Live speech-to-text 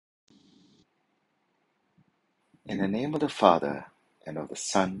In the name of the Father, and of the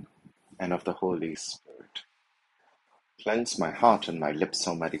Son, and of the Holy Spirit. Cleanse my heart and my lips,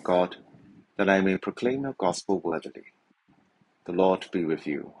 Almighty God, that I may proclaim your gospel worthily. The Lord be with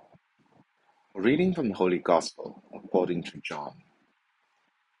you. A reading from the Holy Gospel according to John.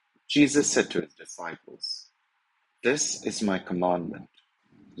 Jesus said to his disciples, "This is my commandment,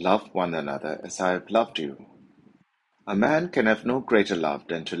 love one another as I have loved you. A man can have no greater love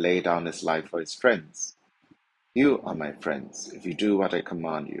than to lay down his life for his friends. You are my friends, if you do what I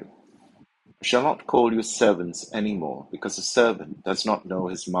command you. I shall not call you servants any more, because a servant does not know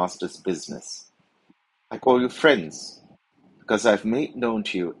his master's business. I call you friends, because I have made known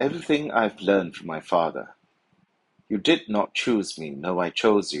to you everything I have learned from my Father. You did not choose me, no, I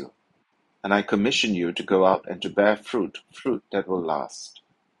chose you, and I commission you to go out and to bear fruit, fruit that will last.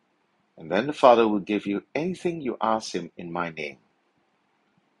 And then the Father will give you anything you ask him in my name.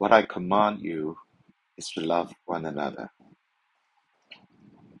 What I command you is to love one another."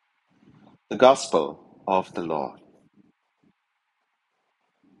 The Gospel of the Lord.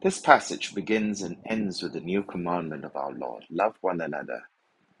 This passage begins and ends with the new commandment of our Lord, love one another.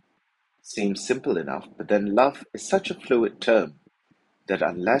 Seems simple enough, but then love is such a fluid term that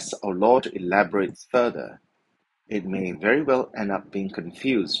unless our Lord elaborates further, it may very well end up being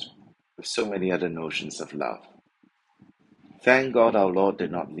confused with so many other notions of love. Thank God our Lord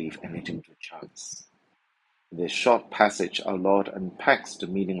did not leave anything to chance. In this short passage, our Lord unpacks the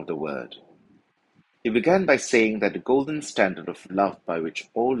meaning of the word. He began by saying that the golden standard of love by which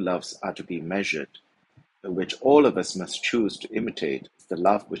all loves are to be measured, and which all of us must choose to imitate, is the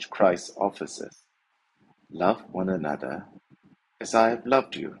love which Christ offers us. Love one another as I have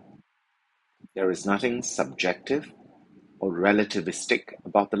loved you. There is nothing subjective or relativistic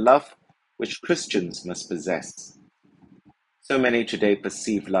about the love which Christians must possess. So many today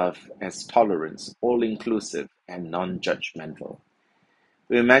perceive love as tolerance, all-inclusive and non-judgmental.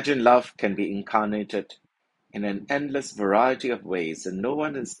 We imagine love can be incarnated in an endless variety of ways, and no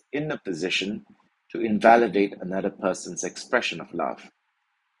one is in a position to invalidate another person's expression of love.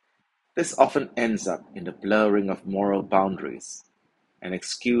 This often ends up in the blurring of moral boundaries and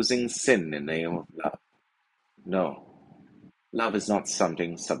excusing sin in the name of love. No, love is not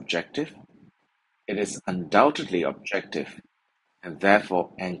something subjective. It is undoubtedly objective and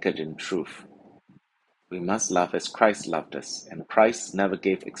therefore anchored in truth. We must love as Christ loved us, and Christ never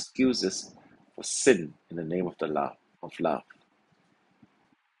gave excuses for sin in the name of the love of love.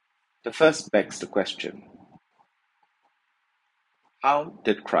 The first begs the question, how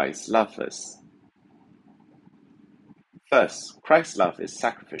did Christ love us? First, Christ's love is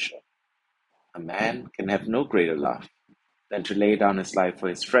sacrificial. A man can have no greater love than to lay down his life for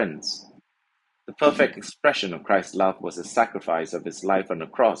his friends. The perfect expression of Christ's love was the sacrifice of his life on the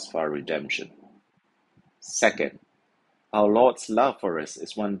cross for our redemption. Second, our Lord's love for us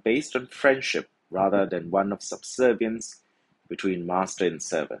is one based on friendship rather than one of subservience between master and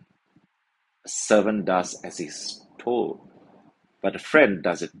servant. A servant does as he is told, but a friend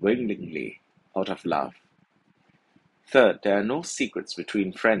does it willingly out of love. Third, there are no secrets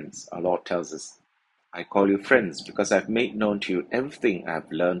between friends. Our Lord tells us, "I call you friends because I have made known to you everything I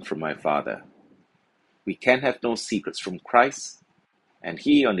have learned from my Father." We can have no secrets from Christ, and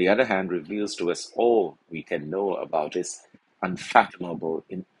he, on the other hand, reveals to us all we can know about his unfathomable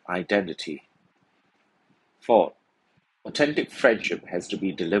identity. Fourth, authentic friendship has to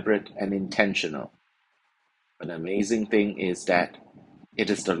be deliberate and intentional. An amazing thing is that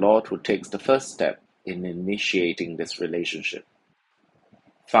it is the Lord who takes the first step in initiating this relationship.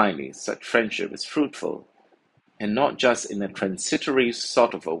 Finally, such friendship is fruitful, and not just in a transitory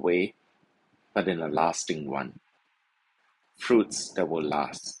sort of a way, but in a lasting one. Fruits that will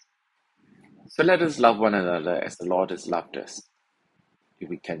last. So let us love one another as the Lord has loved us. If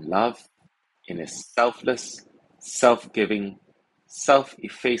we can love in a selfless, self-giving,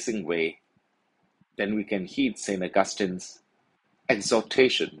 self-effacing way, then we can heed St. Augustine's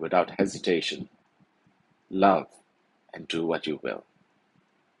exhortation without hesitation. Love and do what you will.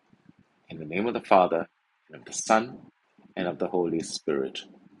 In the name of the Father, and of the Son, and of the Holy Spirit.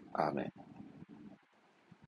 Amen.